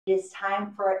It is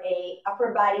time for a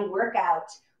upper body workout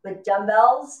with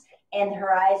dumbbells and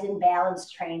Horizon Balance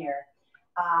Trainer.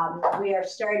 We are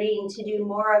starting to do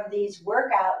more of these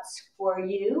workouts for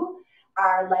you,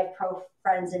 our Lifepro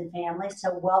friends and family.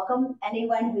 So welcome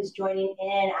anyone who's joining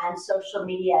in on social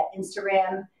media,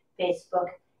 Instagram, Facebook,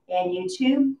 and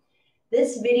YouTube.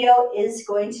 This video is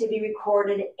going to be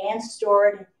recorded and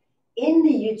stored in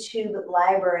the YouTube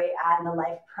library on the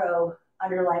Lifepro,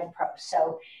 under Lifepro.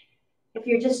 So if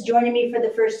you're just joining me for the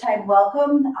first time,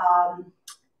 welcome.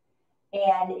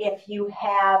 And if you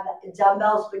have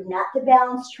dumbbells but not the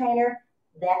balance trainer,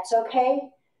 that's okay.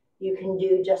 You can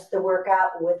do just the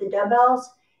workout with the dumbbells.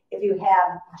 If you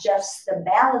have just the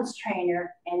balance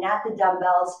trainer and not the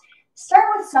dumbbells, start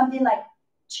with something like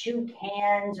 2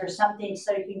 cans or something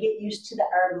so you can get used to the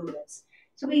arm movements.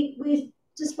 So we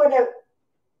just want to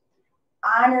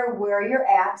honor where you're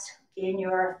at in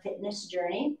your fitness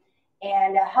journey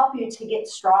and help you to get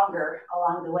stronger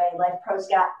along the way. Lifepro's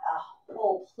got a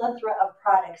whole plethora of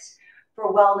products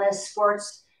for wellness,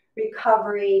 sports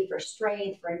recovery, for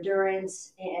strength, for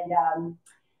endurance, and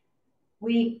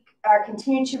we are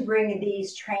continuing to bring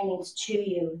these trainings to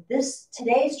you.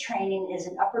 Today's training is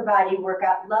an upper body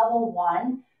workout level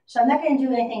 1, so I'm not going to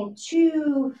do anything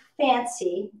too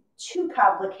fancy, too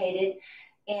complicated,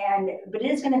 but it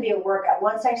is going to be a workout.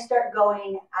 Once I start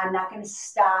going, I'm not going to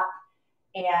stop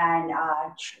and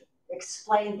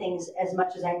explain things as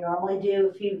much as I normally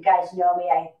do. If you guys know me,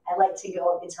 I like to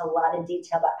go into a lot of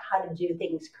detail about how to do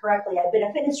things correctly. I've been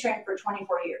a fitness trainer for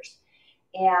 24 years,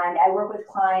 and I work with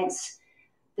clients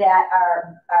that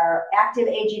are active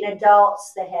aging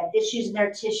adults that have issues in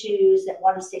their tissues, that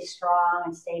want to stay strong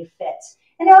and stay fit.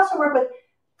 And I also work with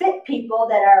fit people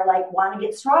that are like want to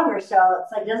get stronger. So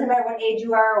it's like, doesn't matter what age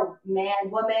you are, man,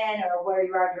 woman, or where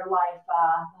you are in your life.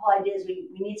 The whole idea is we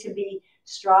need to be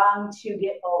strong to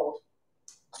get old.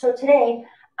 So today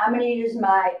I'm going to use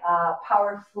my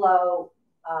Power Flow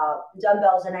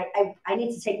dumbbells, and I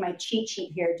need to take my cheat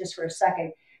sheet here just for a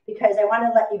second because I want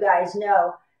to let you guys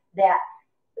know that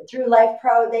through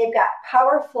Lifepro they've got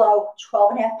Power Flow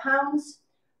 12.5 pounds,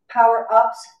 Power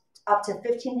Ups up to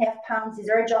 15.5 pounds. These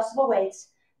are adjustable weights.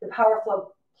 The Power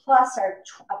Flow Plus are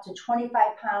up to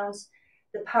 25 pounds.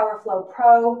 The Power Flow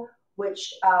Pro,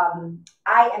 which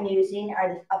I am using,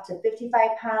 are up to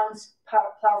 55 pounds.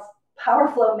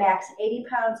 Power Flow Max 80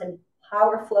 pounds, and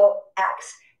Power Flow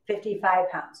X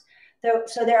 55 pounds.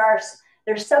 So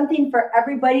there's something for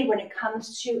everybody when it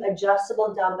comes to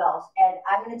adjustable dumbbells. And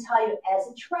I'm going to tell you, as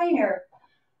a trainer,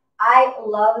 I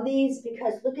love these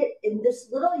because look at in this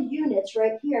little units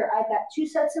right here, I've got 2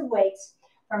 sets of weights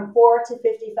from 4 to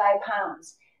 55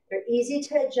 pounds. They're easy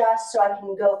to adjust, so I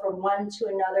can go from one to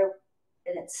another,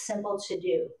 and it's simple to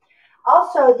do.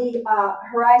 Also, the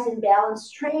Horizon Balance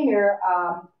Trainer,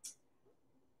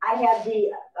 I have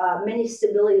the mini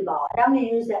stability ball, and I'm going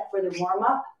to use that for the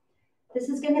warm-up. This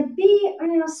is going to be,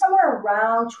 somewhere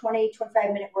around 20,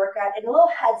 25-minute workout, and a little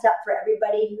heads up for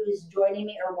everybody who's joining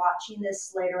me or watching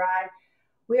this later on.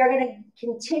 We are going to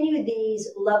continue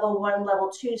these level 1,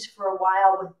 level 2s for a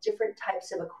while with different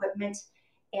types of equipment.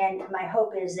 And my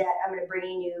hope is that I'm going to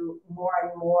bring you more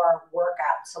and more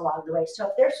workouts along the way. So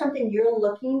if there's something you're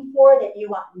looking for that you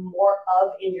want more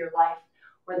of in your life,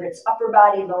 whether it's upper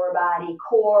body, lower body,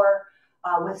 core,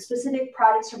 with specific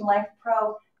products from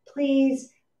Lifepro,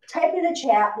 please type in the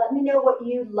chat. Let me know what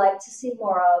you'd like to see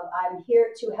more of. I'm here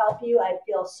to help you. I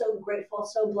feel so grateful,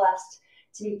 so blessed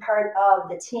to be part of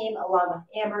the team along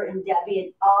with Amber and Debbie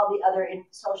and all the other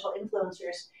social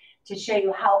influencers to show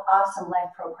you how awesome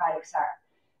Lifepro products are.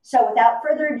 So without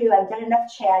further ado, I've done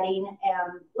enough chatting.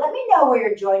 Let me know where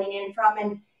you're joining in from.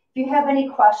 And if you have any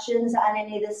questions on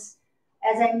any of this,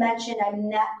 as I mentioned, I'm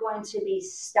not going to be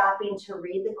stopping to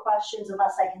read the questions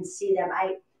unless I can see them.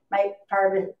 My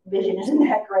far vision isn't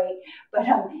that great, but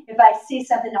if I see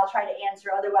something, I'll try to answer.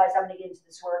 Otherwise, I'm going to get into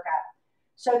this workout.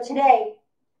 So today,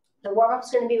 the warm-up is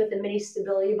going to be with the mini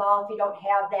stability ball. If you don't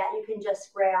have that, you can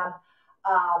just grab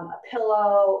a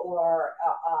pillow or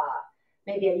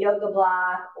maybe a yoga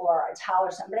block or a towel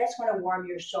or something. But I just want to warm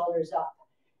your shoulders up.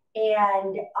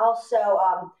 And also,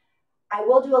 I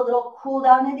will do a little cool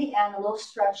down at the end, a little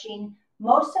stretching.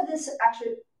 Most of this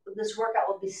workout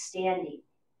will be standing.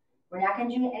 We're not going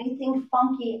to do anything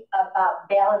funky about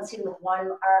balancing with one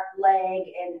leg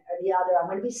and the other. I'm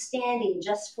going to be standing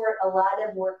just for a lot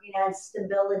of working on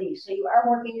stability. So you are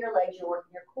working your legs, you're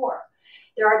working your core.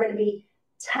 There are going to be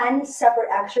 10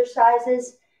 separate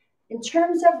exercises. In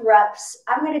terms of reps,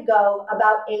 I'm going to go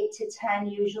about 8 to 10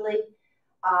 usually.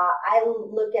 I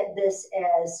look at this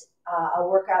as a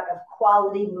workout of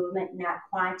quality movement, not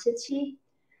quantity.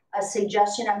 A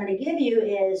suggestion I'm going to give you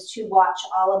is to watch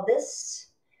all of this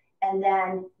and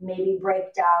then maybe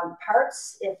break down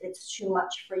parts if it's too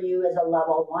much for you as a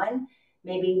level 1.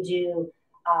 Maybe do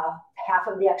half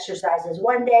of the exercises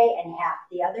one day and half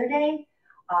the other day,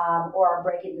 or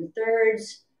break it in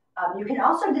thirds. You can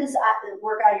also do this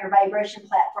work on your vibration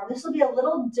platform. This will be a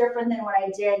little different than what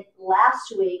I did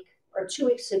last week or 2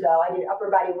 weeks ago. I did upper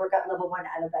body workout level 1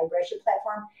 on a vibration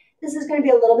platform. This is going to be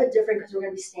a little bit different because we're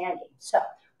going to be standing. So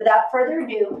without further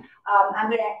ado, I'm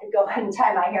going to go ahead and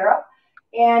tie my hair up.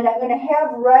 And I'm going to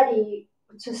have ready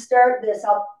to start this.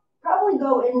 I'll probably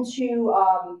go into,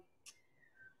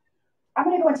 I'm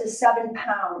going to go into 7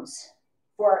 pounds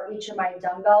for each of my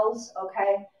dumbbells,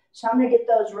 okay? So I'm going to get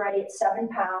those ready at 7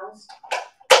 pounds.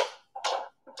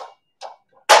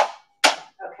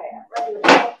 Okay, I'm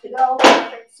ready to go.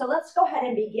 Perfect. So let's go ahead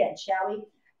and begin, shall we?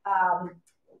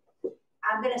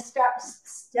 I'm going to step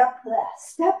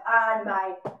on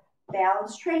my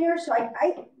balance trainer. So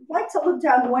I like to look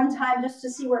down one time just to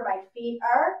see where my feet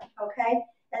are, okay?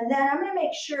 And then I'm going to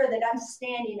make sure that I'm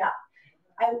standing up.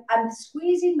 I'm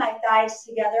squeezing my thighs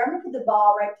together. I'm going to put the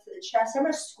ball right to the chest. I'm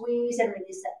going to squeeze and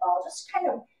release that ball, just kind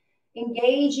of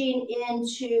engaging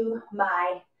into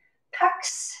my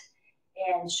pecs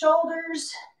and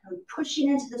shoulders. I'm pushing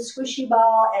into the squishy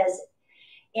ball, as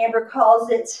Amber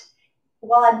calls it,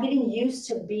 while I'm getting used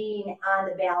to being on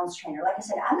the balance trainer. Like I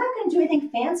said, I'm not going to do anything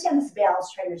fancy on this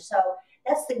balance trainer, so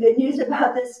that's the good news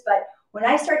about this. But when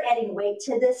I start adding weight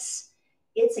to this,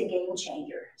 it's a game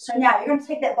changer. So now you're going to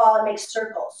take that ball and make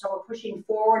circles. So we're pushing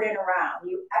forward and around.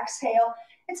 You exhale.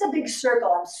 It's a big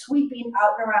circle. I'm sweeping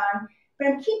out and around, but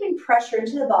I'm keeping pressure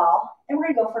into the ball. And we're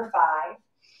going to go for 5.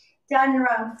 Down and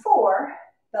around 4.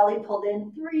 Belly pulled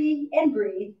in. 3. And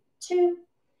breathe. 2.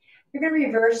 You're going to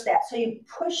reverse that. So you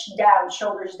push down,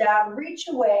 shoulders down, reach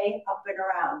away, up and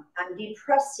around. I'm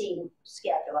depressing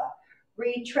scapula,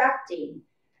 retracting,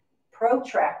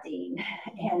 protracting,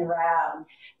 and round.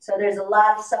 So there's a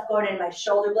lot of stuff going in my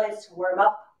shoulder blades to warm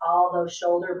up all those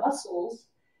shoulder muscles,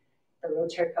 the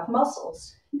rotator cuff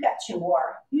muscles. You've got 2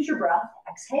 more. Use your breath.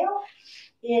 Exhale,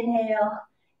 inhale,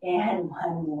 and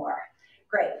 1 more.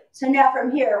 Great. So now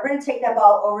from here, we're going to take that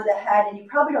ball over the head, and you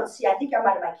probably don't see, I think I'm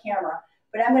out of my camera,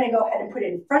 but I'm going to go ahead and put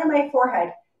it in front of my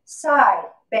forehead, side,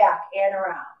 back, and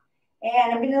around.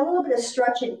 And I'm getting a little bit of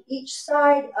stretch in each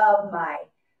side of my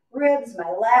ribs, my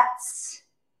lats.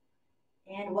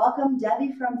 And welcome,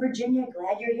 Debbie from Virginia.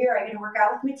 Glad you're here. Are you going to work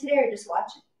out with me today or just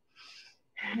watching?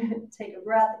 Take a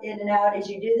breath in and out as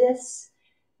you do this.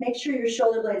 Make sure your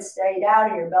shoulder blades stay down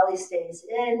and your belly stays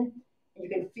in. And you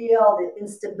can feel the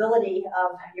instability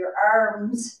of your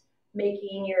arms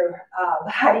making your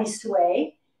body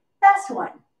sway. Last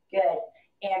one. Good.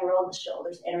 And roll the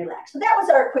shoulders and relax. So that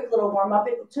was our quick little warm-up.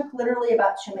 It took literally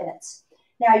about 2 minutes.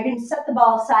 Now you can set the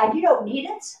ball aside. You don't need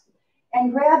it.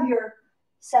 And grab your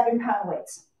 7-pound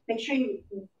weights. Make sure you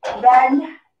bend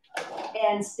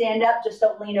and stand up. Just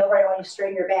don't lean over. I don't want you to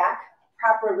strain your back.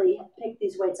 Properly pick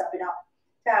these weights up and up,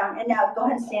 down. And now go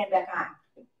ahead and stand back on.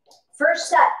 First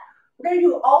set, we're going to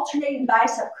do alternating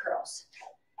bicep curls.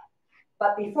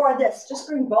 But before this, just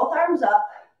bring both arms up,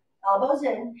 elbows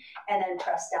in, and then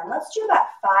press down. Let's do about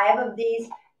 5 of these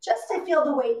just to feel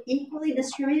the weight equally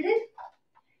distributed.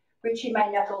 Reaching my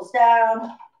knuckles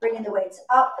down, bringing the weights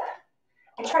up,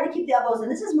 and try to keep the elbows in.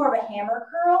 This is more of a hammer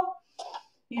curl.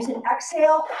 Use an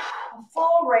exhale,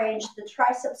 full range. The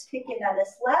triceps kick in on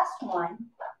this last one.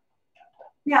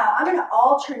 Now, I'm going to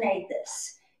alternate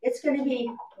this. It's going to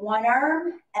be one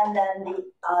arm and then the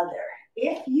other.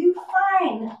 If you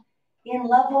find in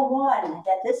level 1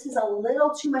 that this is a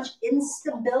little too much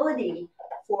instability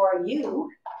for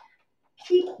you,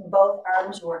 keep both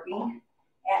arms working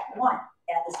at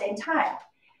the same time.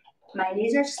 My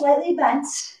knees are slightly bent,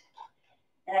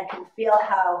 and I can feel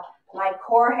how my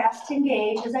core has to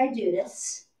engage as I do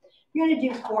this. You're going to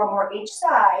do 4 more each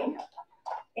side,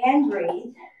 and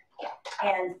breathe,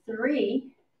 and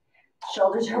 3.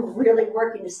 Shoulders are really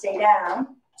working to stay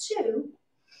down. 2,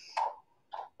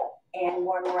 and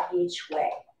 1 more each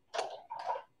way.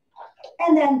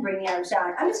 And then bring the arms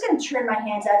down. I'm just going to turn my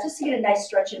hands out just to get a nice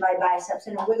stretch in my biceps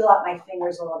and wiggle out my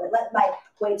fingers a little bit. Let my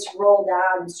weights roll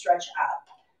down and stretch out.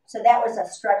 So that was a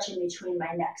stretch in between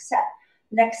my next set.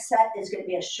 Next set is going to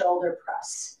be a shoulder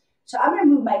press. So I'm going to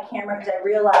move my camera because I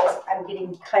realize I'm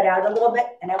getting cut out a little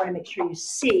bit, and I want to make sure you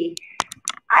see.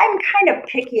 I'm kind of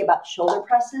picky about shoulder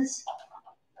presses,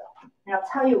 and I'll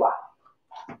tell you why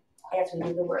as we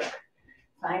do the work.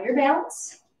 Find your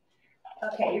balance.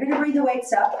 Okay, you're going to bring the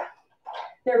weights up.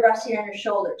 They're resting on your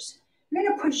shoulders. You're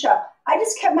going to push up. I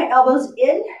just kept my elbows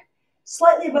in,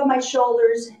 slightly above my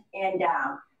shoulders and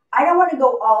down. I don't want to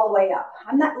go all the way up.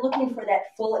 I'm not looking for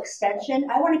that full extension.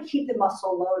 I want to keep the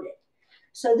muscle loaded.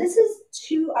 So this is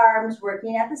 2 arms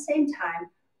working at the same time,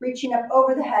 reaching up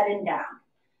over the head and down.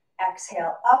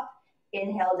 Exhale up,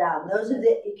 inhale down. Those are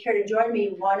the, you care to join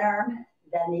me, 1 arm,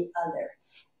 then the other,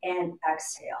 and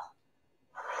exhale.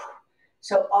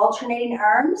 So alternating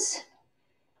arms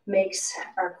makes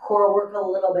our core work a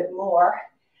little bit more.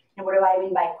 And what do I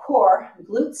mean by core?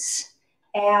 Glutes,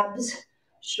 abs,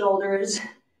 shoulders,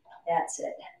 that's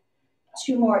it.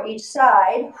 2 more each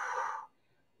side.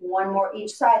 1 more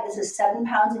each side. This is 7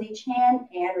 pounds in each hand,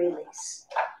 and release.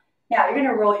 Now you're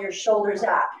gonna roll your shoulders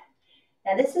out.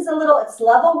 Now this is a little, it's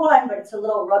level 1, but it's a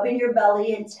little rubbing your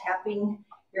belly and tapping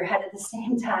your head at the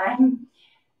same time.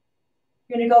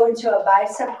 You're gonna go into a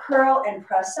bicep curl and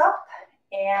press up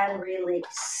and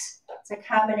release. It's a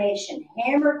combination,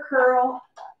 hammer curl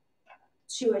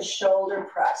to a shoulder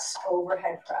press,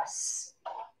 overhead press.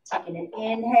 Taking an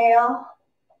inhale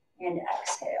and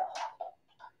exhale.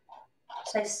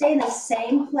 So I stay in the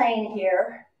same plane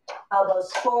here,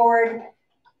 elbows forward,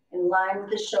 in line with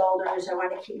the shoulders. I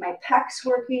want to keep my pecs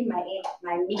working,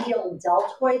 my medial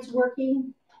deltoids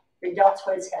working. Your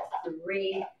deltoids have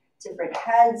 3 different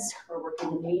heads. We're working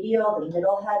the medial, the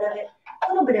middle head of it,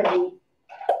 a little bit of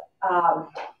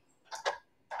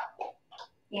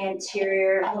the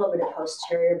anterior, a little bit of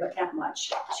posterior, but not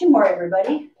much. 2 more,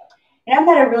 everybody. And I'm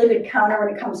not a really good counter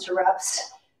when it comes to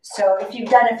reps. So if you've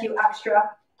done a few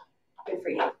extra, good for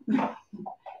you.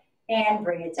 And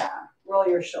bring it down. Roll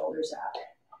your shoulders out.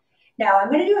 Now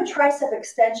I'm going to do a tricep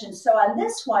extension. So on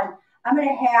this one, I'm going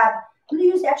to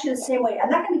use actually the same weight. I'm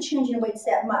not going to be changing weights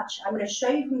that much. I'm going to show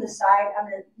you from the side. I'm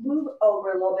going to move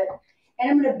over a little bit,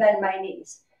 and I'm going to bend my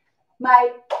knees.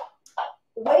 My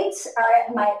weights are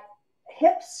at my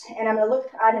hips, and I'm going to look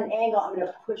at an angle. I'm going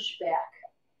to push back.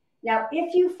 Now,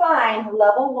 if you find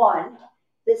level 1,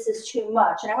 this is too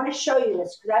much, and I want to show you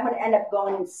this because I'm going to end up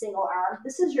going in single arm.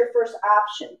 This is your first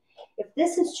option. If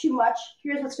this is too much,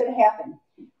 here's what's going to happen.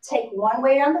 Take 1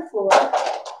 weight on the floor,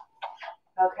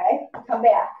 okay, come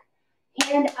back,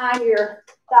 hand on your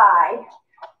thigh,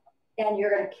 and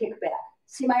you're going to kick back.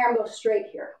 See my arm go straight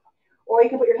here, or you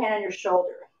can put your hand on your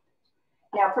shoulder.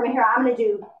 Now from here, I'm going to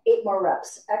do 8 more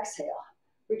reps. Exhale,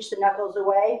 reach the knuckles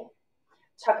away,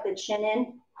 tuck the chin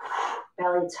in,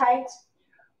 belly tight.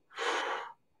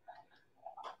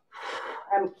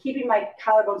 I'm keeping my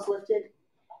collarbones lifted,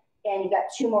 and you got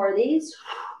 2 more of these,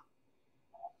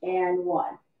 and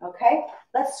 1. Okay,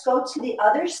 let's go to the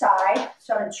other side.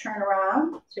 So I'm going to turn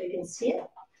around so you can see it,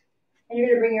 and you're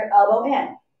going to bring your elbow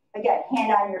in. Again,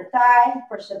 hand on your thigh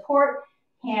for support,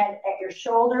 hand at your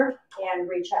shoulder, and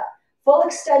reach out. Full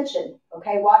extension.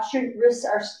 Okay, watch your wrists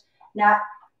are not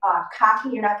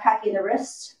cocky. You're not cocking the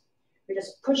wrists. You're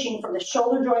just pushing from the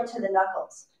shoulder joint to the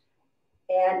knuckles.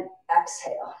 And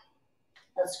exhale.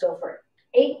 Let's go for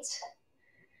 8.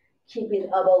 Keeping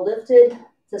the elbow lifted.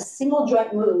 It's a single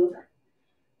joint move.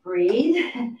 Breathe.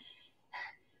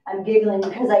 I'm giggling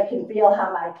because I can feel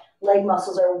how my leg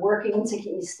muscles are working to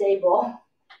keep me stable.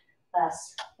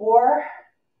 Last 4.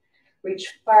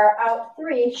 Reach far out.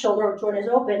 3. Shoulder joint is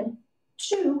open.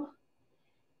 2.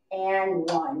 And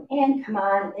 1. And come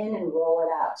on in and roll it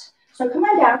out. So come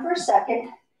on down for a second.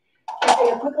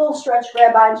 Take a quick little stretch.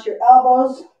 Grab onto your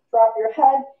elbows. Drop your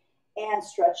head. And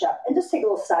stretch up. And just take a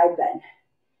little side bend.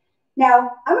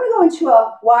 Now, I'm going to go into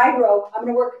a wide row. I'm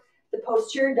going to work the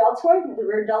posterior deltoid, the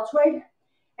rear deltoid.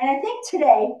 And I think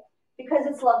today, because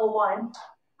it's level 1,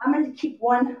 I'm going to keep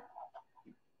 1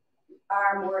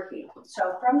 arm working.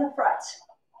 So from the front,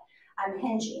 I'm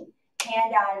hinging.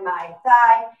 Hand on my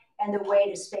thigh, and the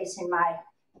weight is facing my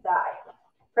thigh.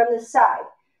 From the side,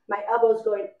 my elbow's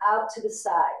going out to the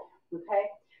side, okay?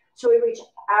 So we reach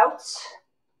out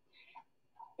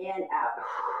and out.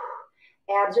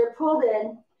 Abs are pulled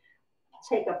in.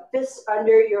 Take a fist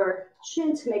under your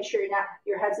chin to make sure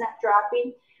your head's not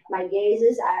dropping. My gaze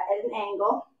is at an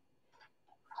angle.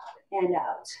 And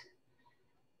out.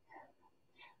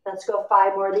 Let's go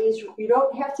 5 more of these. You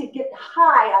don't have to get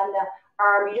high on the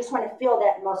arm. You just want to feel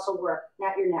that muscle work,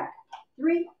 not your neck.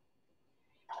 3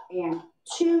 and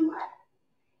 2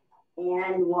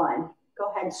 and 1. Go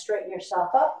ahead and straighten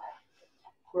yourself up.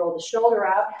 Roll the shoulder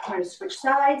out. I'm going to switch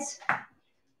sides.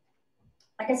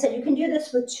 Like I said, you can do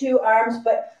this with 2 arms,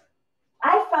 but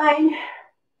I find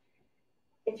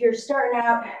if you're starting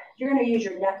out, you're going to use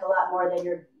your neck a lot more than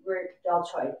your rear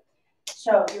deltoid.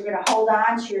 So you're going to hold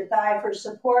on to your thigh for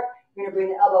support. You're going to bring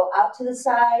the elbow out to the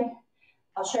side.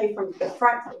 I'll show you from the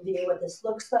front view what this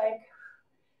looks like.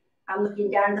 I'm looking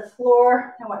down to the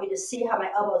floor. I want you to see how my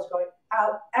elbow is going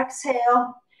out.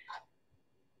 Exhale.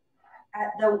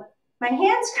 At the My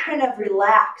hands kind of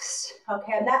relaxed.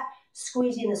 Okay, I'm not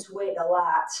squeezing this weight a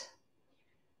lot.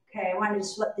 Okay, I want to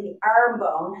just let the arm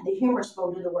bone, the humerus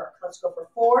bone, do the work. Let's go for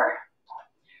 4.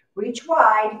 Reach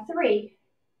wide, 3,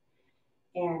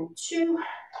 and 2,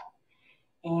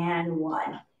 and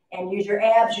 1. And use your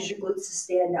abs, use your glutes to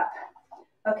stand up.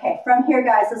 Okay, from here,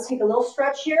 guys, let's take a little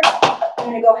stretch here. I'm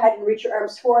going to go ahead and reach your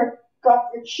arms forward.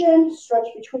 Drop your chin, stretch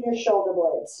between your shoulder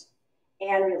blades.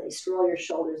 And release, roll your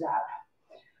shoulders out.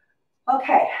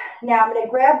 Okay, now I'm going to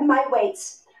grab my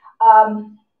weights.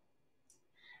 I'm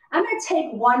going to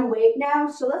take one weight now,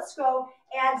 so let's go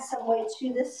add some weight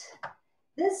to this.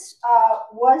 This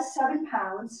was 7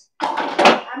 pounds.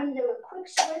 I'm going to do a quick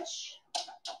switch,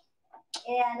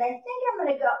 and I think I'm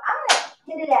going to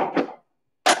hit it at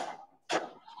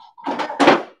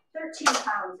 13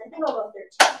 pounds. I think I'll go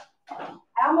 13.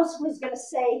 I almost was going to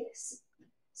say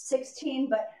 16,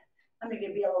 but I'm going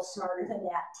to be a little smarter than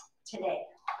that today.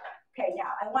 Okay,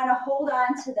 now I want to hold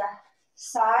on to the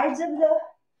sides of the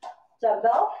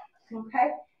dumbbell,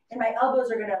 okay? And my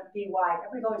elbows are going to be wide. I'm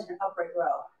going to go into an upright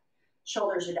row.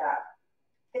 Shoulders are down.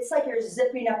 It's like you're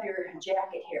zipping up your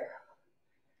jacket here,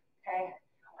 okay?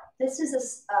 This is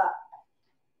a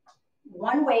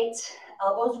one weight,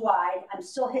 elbows wide. I'm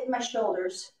still hitting my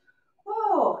shoulders.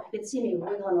 Whoa, you can see me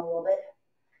wiggling a little bit.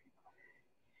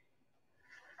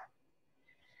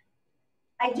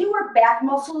 I do work back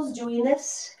muscles doing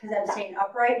this because I'm staying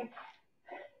upright.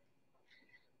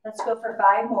 Let's go for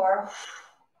 5 more.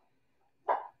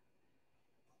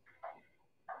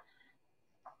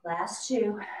 Last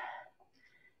 2.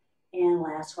 And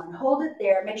last one. Hold it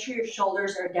there. Make sure your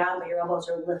shoulders are down, but your elbows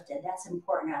are lifted. That's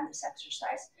important on this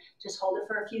exercise. Just hold it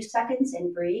for a few seconds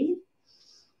and breathe.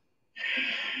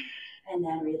 And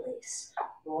then release.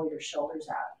 Roll your shoulders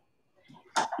out.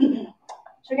 So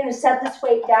we're going to set this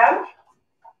weight down.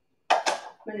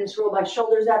 I'm going to just roll my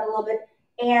shoulders out a little bit.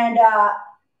 And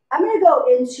I'm going to go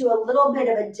into a little bit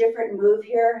of a different move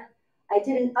here. I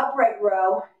did an upright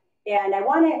row, and I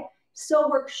want to still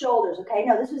work shoulders, okay?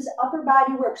 Now, this is upper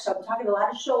body work, so I'm talking a lot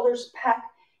of shoulders, pec,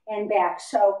 and back.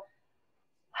 So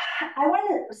I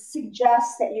want to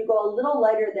suggest that you go a little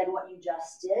lighter than what you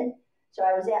just did. So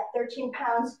I was at 13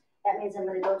 pounds. That means I'm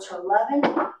going to go to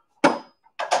 11.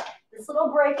 This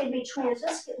little break in between is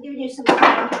just giving you some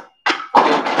time for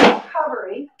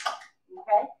recovery,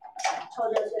 okay? I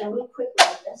told you I was going to move quickly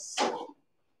with this.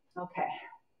 Okay.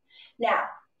 Now,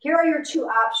 here are your 2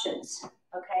 options,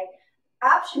 okay?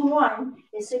 Option 1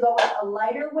 is to go with a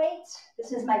lighter weight.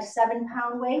 This is my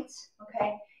 7-pound weight,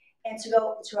 okay? And to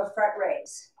go to a front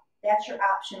raise. That's your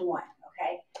option 1,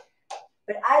 okay?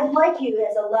 But I'd like you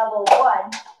as a level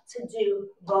 1 to do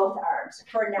both arms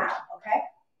for now, okay?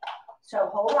 So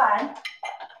hold on,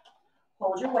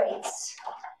 hold your weights,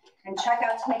 and check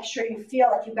out to make sure you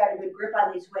feel like you've got a good grip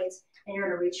on these weights and you're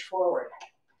gonna reach forward.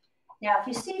 Now, if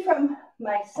you see from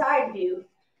my side view,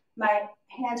 my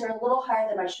hands are a little higher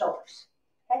than my shoulders,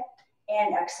 okay?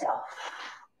 And exhale.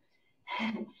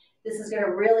 This is gonna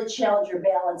really challenge your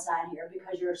balance on here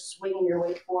because you're swinging your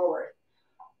weight forward.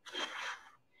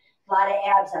 A lot of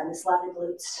abs on this, a lot of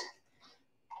glutes.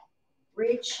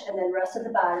 Reach and then rest at the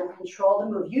bottom. Control the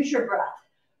move. Use your breath.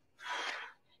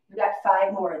 We've got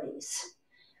 5 more of these.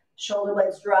 Shoulder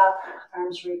blades drop,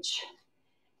 arms reach.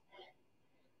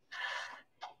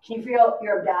 Can you feel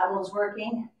your abdominals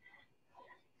working?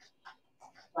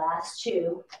 Last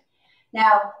 2.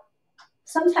 Now,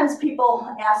 sometimes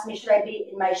people ask me, should I be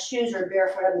in my shoes or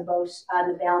barefoot on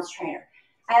the balance trainer?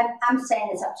 I'm saying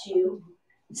it's up to you.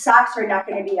 Socks are not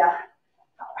going to be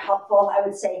helpful. I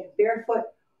would say barefoot,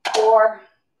 or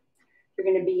you're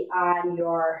going to be on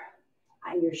your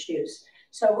shoes.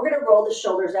 So we're going to roll the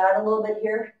shoulders out a little bit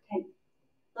here, okay?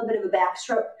 A little bit of a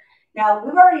backstroke. Now,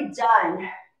 we've already done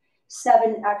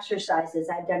 7 exercises.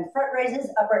 I've done front raises,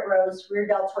 upright rows, rear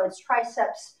deltoids,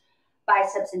 triceps,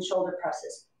 biceps, and shoulder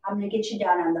presses. I'm going to get you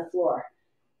down on the floor.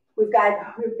 We've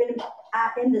been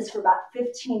in this for about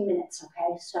 15 minutes,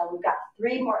 okay? So we've got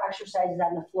 3 more exercises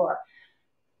on the floor.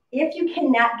 If you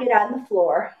cannot get on the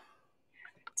floor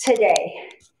today,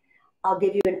 I'll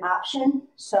give you an option.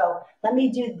 So let me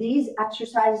do these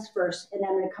exercises first, and then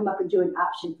I'm going to come up and do an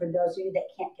option for those of you that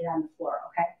can't get on the floor,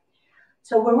 okay?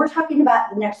 So when we're talking about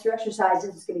the next 3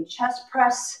 exercises, it's going to be chest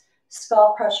press,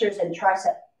 skull crushers, and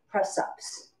tricep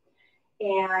press-ups.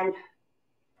 And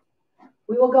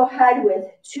we will go ahead with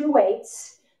 2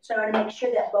 weights. So I'm going to make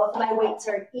sure that both my weights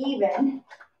are even.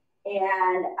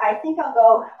 And I think I'll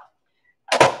go,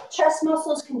 chest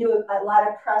muscles can do a lot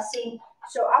of pressing.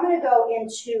 So I'm going to go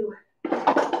into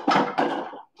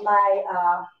my,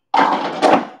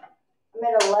 I'm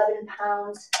at 11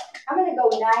 pounds. I'm going to go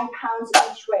 9 pounds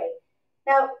each way.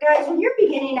 Now, guys, when you're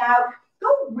beginning out,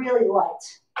 go really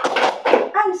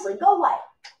light. Honestly, go light.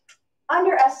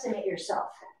 Underestimate yourself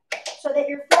so that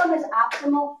your form is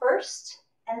optimal first,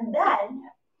 and then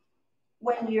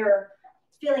when you're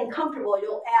feeling comfortable,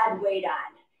 you'll add weight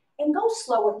on. And go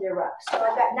slow with your reps. So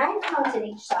I've got 9 pounds in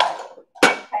each side.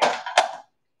 Okay.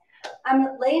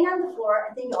 I'm laying on the floor.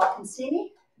 I think you all can see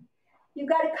me. You've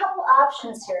got a couple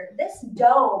options here. This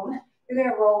dome you're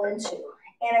going to roll into,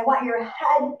 and I want your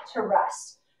head to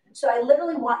rest. So I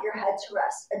literally want your head to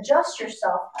rest. Adjust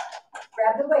yourself,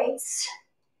 grab the weights,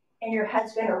 and your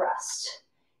head's going to rest.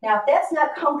 Now, if that's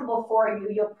not comfortable for you,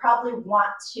 you'll probably want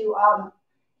to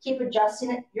keep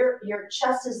adjusting it. Your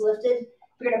chest is lifted.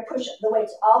 You're going to push the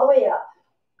weights all the way up.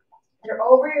 They're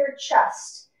over your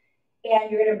chest, and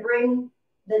you're going to bring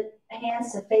the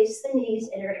hands to face the knees,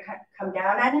 and you're going to come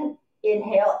down on an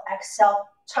inhale, exhale,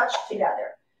 touch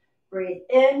together. Breathe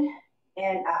in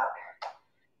and out.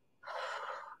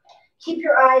 Keep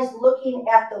your eyes looking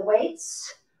at the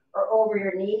weights or over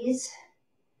your knees.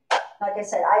 Like I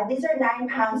said, these are 9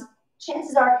 pounds.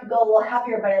 Chances are it could go a little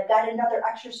heavier, but I've got another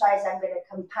exercise I'm going to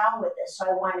compound with this, so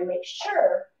I want to make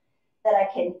sure that I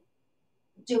can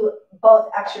do both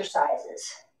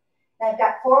exercises. And I've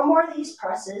got 4 more of these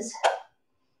presses.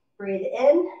 Breathe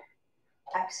in,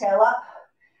 exhale up.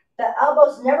 The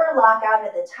elbows never lock out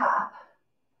at the top.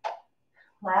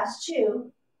 Last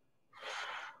 2,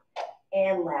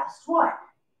 and last 1.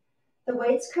 The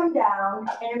weights come down,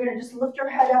 and you're going to just lift your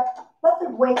head up, let the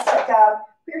weights sit down,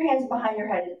 put your hands behind your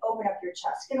head, and open up your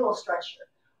chest. Get a little stretch here.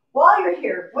 While you're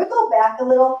here, wiggle back a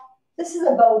little. This is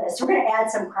a bonus. We're going to add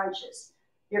some crunches.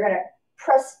 You're going to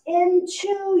press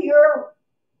into your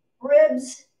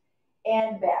ribs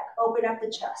and back. Open up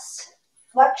the chest.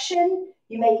 Flexion,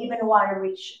 you may even want to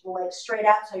reach the legs straight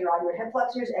out so you're on your hip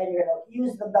flexors, and you're going to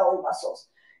use the belly muscles.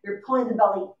 You're pulling the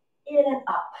belly in and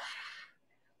up.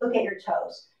 Look at your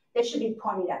toes. They should be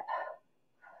pointing up.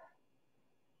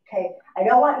 Okay, I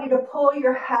don't want you to pull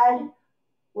your head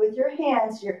with your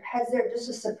hands. Your head's there just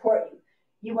to support you.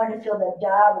 You want to feel the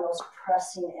abdominals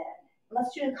pressing in.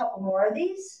 Let's do a couple more of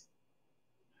these.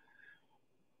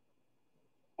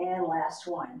 And last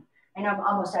one. I know I'm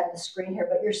almost out of the screen here,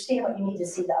 but you're seeing what you need to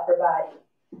see, the upper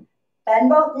body. Bend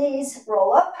both knees,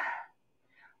 roll up.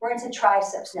 We're into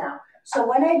triceps now. So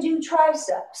when I do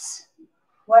triceps,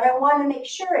 what I want to make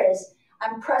sure is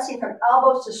I'm pressing from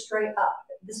elbows to straight up.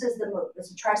 This is the move.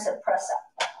 It's a tricep press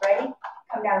up. Ready?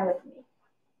 Come down with me.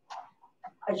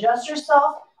 Adjust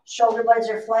yourself. Shoulder blades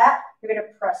are flat. You're going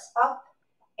to press up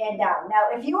and down. Now,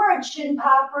 if you are a chin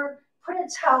popper, put a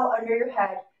towel under your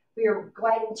head. You're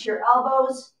gliding to your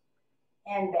elbows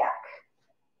and back.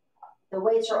 The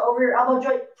weights are over your elbow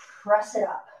joint. Press it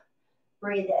up.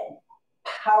 Breathe in.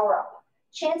 Power up.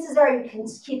 Chances are you can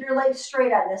keep your legs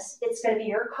straight on this. It's going to be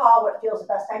your call what feels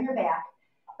best on your back.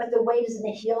 But the weight is in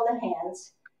the heel of the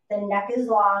hands. The neck is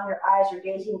long. Your eyes are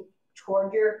gazing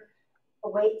toward your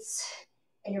weights.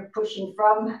 And you're pushing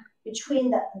from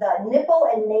between the nipple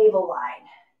and navel line.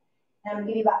 And I'm going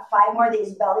to give you about 5 more of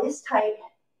these. Belly is tight.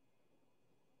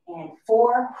 And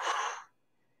 4,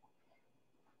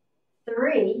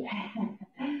 3.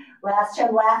 Last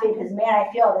time laughing because, man,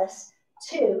 I feel this.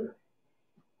 2.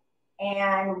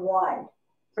 And 1.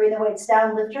 Bring the weights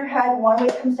down. Lift your head. One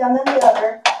weight comes down, then the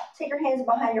other. Take your hands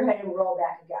behind your head and roll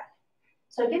back again.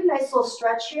 So get a nice little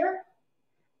stretch here.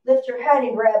 Lift your head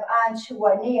and grab onto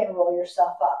one knee and roll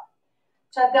yourself up.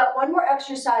 So I've got one more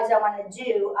exercise I want to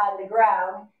do on the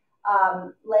ground,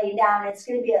 laying down. It's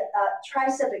going to be a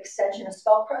tricep extension, a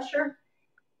skull crusher.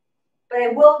 But I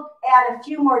will add a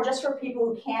few more just for people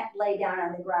who can't lay down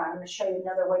on the ground. I'm going to show you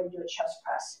another way to do a chest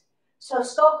press. So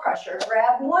skull crusher,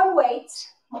 grab one weight,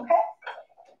 okay?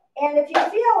 And if you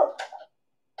feel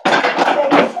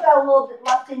that you still got a little bit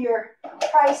left in your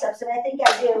triceps, and I think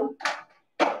I do,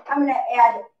 I'm going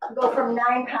to go from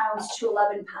 9 pounds to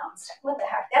 11 pounds. What the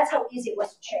heck? That's how easy it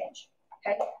was to change.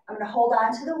 Okay? I'm going to hold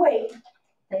on to the weight.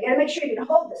 Now you got to make sure you can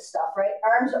hold this stuff, right?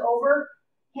 Arms over,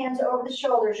 hands over the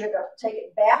shoulders. You're going to take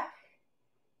it back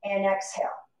and exhale.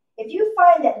 If you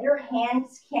find that your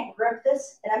hands can't grip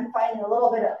this, and I'm finding a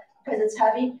little bit of, because it's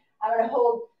heavy, I'm going to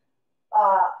hold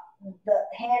the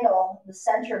handle, the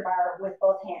center bar with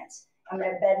both hands. I'm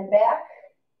going to bend back.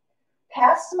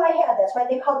 Past my head, that's why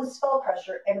they call this skull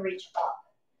crusher, and reach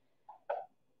up.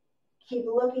 Keep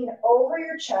looking over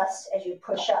your chest as you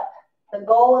push up. The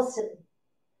goal is to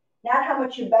not how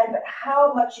much you bend, but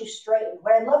how much you straighten.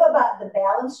 What I love about the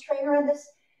balance trainer in this,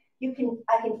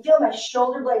 I can feel my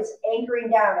shoulder blades anchoring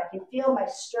down. I can feel my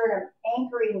sternum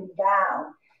anchoring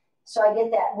down. So I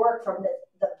get that work from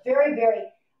the very, very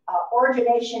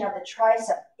origination of the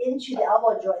tricep into the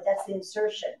elbow joint. That's the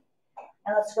insertion.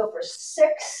 And let's go for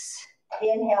 6.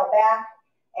 Inhale back.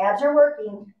 Abs are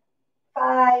working.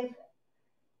 5.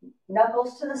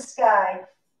 Knuckles to the sky.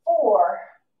 4.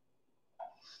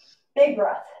 Big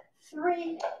breath.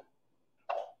 3.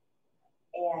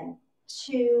 And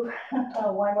 2.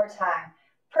 One more time.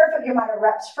 Perfect amount of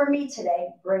reps for me today.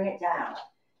 Bring it down.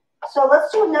 So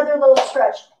let's do another little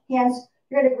stretch. Hands,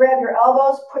 you're going to grab your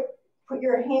elbows, put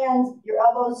your hands, your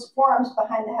elbows, forearms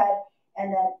behind the head,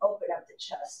 and then open up the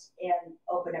chest and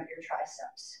open up your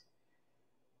triceps.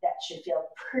 That should feel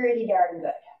pretty darn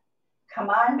good. Come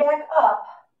on back up.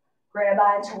 Grab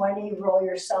onto one knee, roll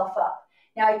yourself up.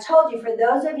 Now I told you, for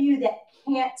those of you that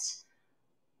can't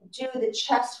do the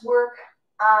chest work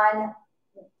on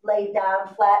laid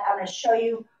down flat, I'm going to show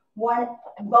you one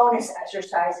bonus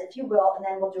exercise, if you will, and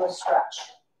then we'll do a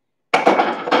stretch.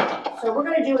 So we're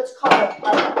going to do what's called a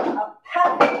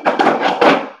pec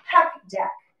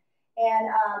deck. And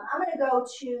I'm going to go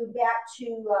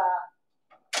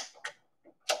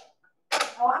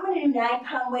I'm going to do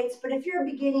 9-pound weights, but if you're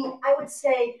beginning, I would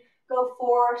say go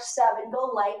 4, 7, go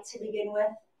light to begin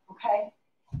with, okay?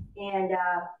 And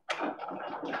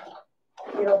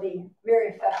it'll be very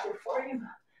effective for you.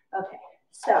 Okay,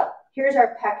 so here's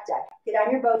our pec deck. Get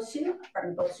on your balance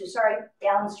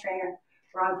trainer,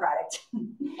 wrong product.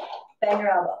 Bend your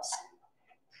elbows.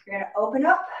 You're going to open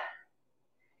up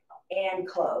and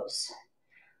close.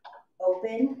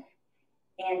 Open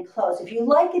and close. If you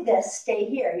like this, stay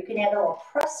here. You can add a little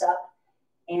press up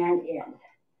and in.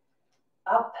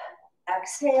 Up,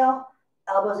 exhale,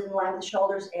 elbows in line with the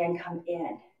shoulders and come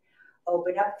in.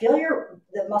 Open up, feel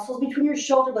the muscles between your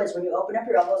shoulder blades when you open up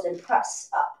your elbows and press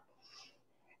up.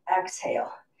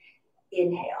 Exhale,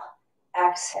 inhale,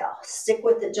 exhale. Stick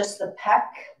with just the pec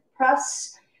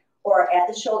press or add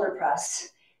the shoulder press.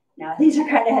 Now these are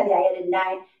kind of heavy. I added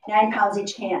 9 pounds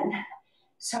each hand.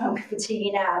 So I'm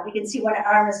fatiguing out. You can see one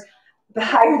arm is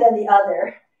higher than the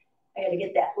other. I got to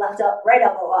get that right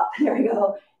elbow up. There we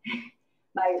go.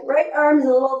 My right arm is a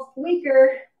little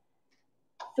weaker.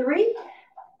 3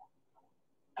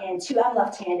 and 2. I'm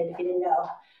left-handed if you didn't know.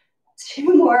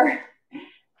 2 more.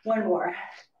 1 more.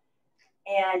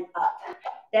 And up.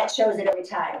 That shows it every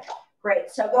time.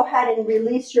 Great. So go ahead and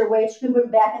release your weight. You can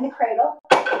move back in the cradle.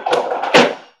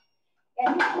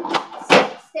 And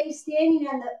stay standing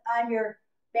on your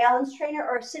balance trainer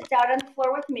or sit down on the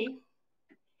floor with me.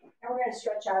 And we're going to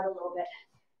stretch out a little bit.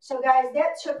 So guys,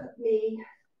 that took me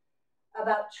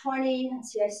about 20.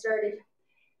 Let's see, I started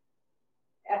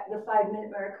at the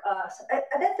 5-minute mark.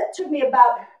 That took me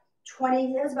about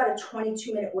 20. That was about a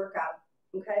 22-minute workout.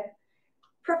 Okay.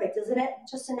 Perfect, isn't it?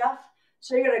 Just enough.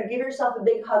 So you're going to give yourself a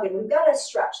big hug, and we've got to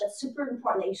stretch. That's super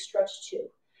important that you stretch too.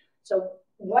 So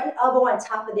one elbow on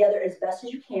top of the other as best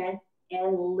as you can,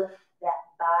 and lift that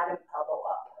bottom elbow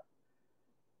up.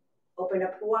 Open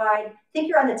up wide. Think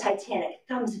you're on the Titanic.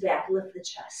 Thumbs back, lift the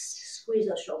chest. Squeeze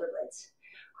those shoulder blades.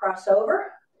 Cross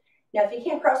over. Now, if you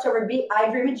can't cross over, I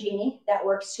dream a genie. That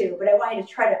works too. But I want you to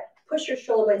try to push your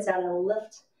shoulder blades down and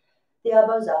lift the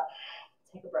elbows up.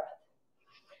 Take a breath.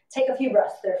 Take a few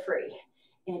breaths. They're free.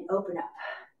 And open up.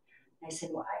 Nice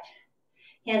and wide.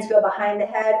 Hands go behind the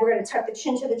head. We're going to tuck the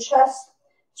chin to the chest.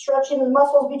 Stretching the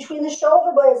muscles between the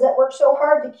shoulder blades that work so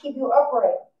hard to keep you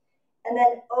upright. And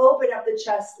then open up the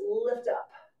chest, lift up.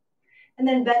 And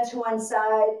then bend to one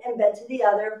side and bend to the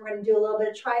other. We're going to do a little bit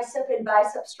of tricep and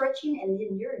bicep stretching, and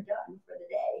then you're done for the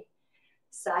day.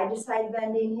 Side to side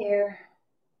bending here.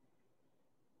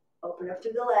 Open up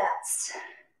through the lats.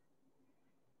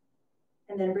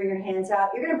 And then bring your hands out.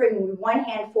 You're going to bring one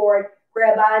hand forward,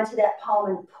 grab onto that palm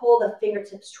and pull the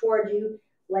fingertips toward you.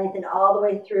 Lengthen all the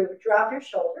way through. Drop your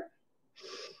shoulder.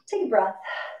 Take a breath.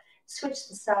 Switch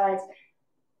the sides.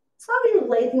 As long as you're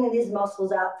lengthening these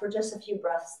muscles out for just a few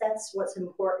breaths, that's what's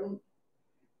important.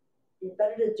 It's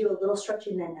better to do a little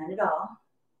stretching than none at all.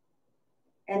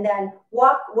 And then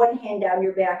walk one hand down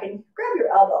your back and grab your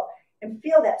elbow and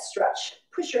feel that stretch.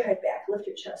 Push your head back, lift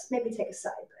your chest, maybe take a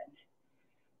side bend.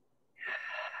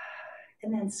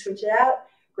 And then switch it out.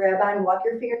 Grab on, walk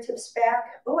your fingertips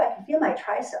back. Oh, I can feel my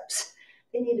triceps.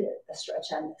 They need a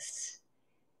stretch on this.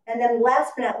 And then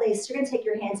last but not least, you're going to take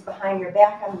your hands behind your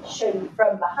back. I'm going to show you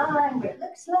from behind what it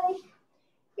looks like.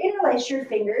 Interlace your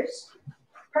fingers.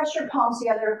 Press your palms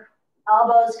together.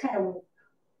 Elbows, kind of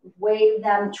wave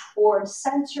them towards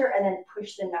center and then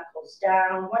push the knuckles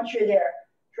down. Once you're there,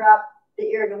 drop the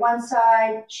ear to one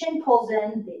side. Chin pulls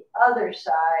in the other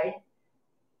side.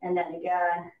 And then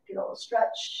again, get a little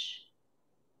stretch.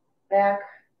 Back.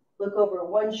 Look over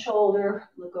one shoulder.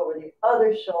 Look over the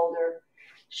other shoulder.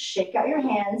 Shake out your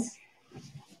hands.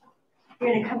 You're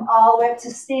going to come all the way up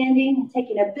to standing,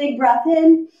 taking a big breath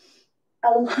in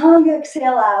a long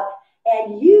exhale out,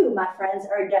 and you, my friends,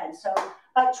 are done. So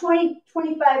about 20,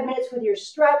 25 minutes with your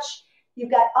stretch.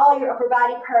 You've got all your upper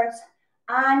body parts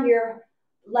on your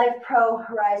Lifepro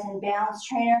Horizon Balance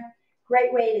Trainer.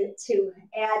 Great way to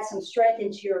add some strength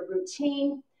into your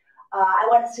routine. I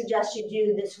want to suggest you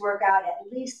do this workout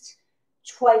at least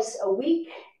twice a week.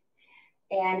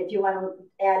 And if you want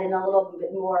to add in a little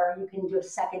bit more, you can do a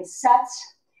second set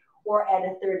or add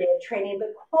a third day of training.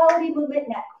 But quality movement,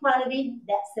 not quantity,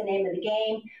 that's the name of the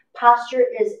game. Posture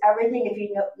is everything. If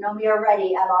you know me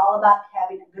already, I'm all about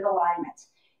having a good alignment.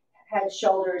 Head,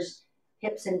 shoulders,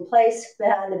 hips in place.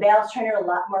 But on the balance trainer, a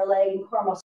lot more leg and core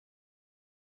muscle.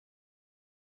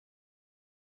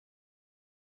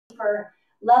 For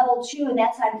level 2, and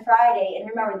that's on Friday. And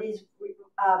remember, these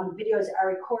videos are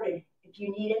recorded. If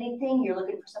you need anything, you're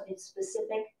looking for something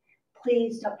specific,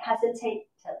 please don't hesitate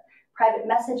to private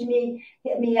message me,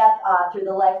 hit me up through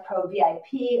the Lifepro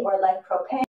VIP or Lifepro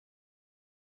Pay.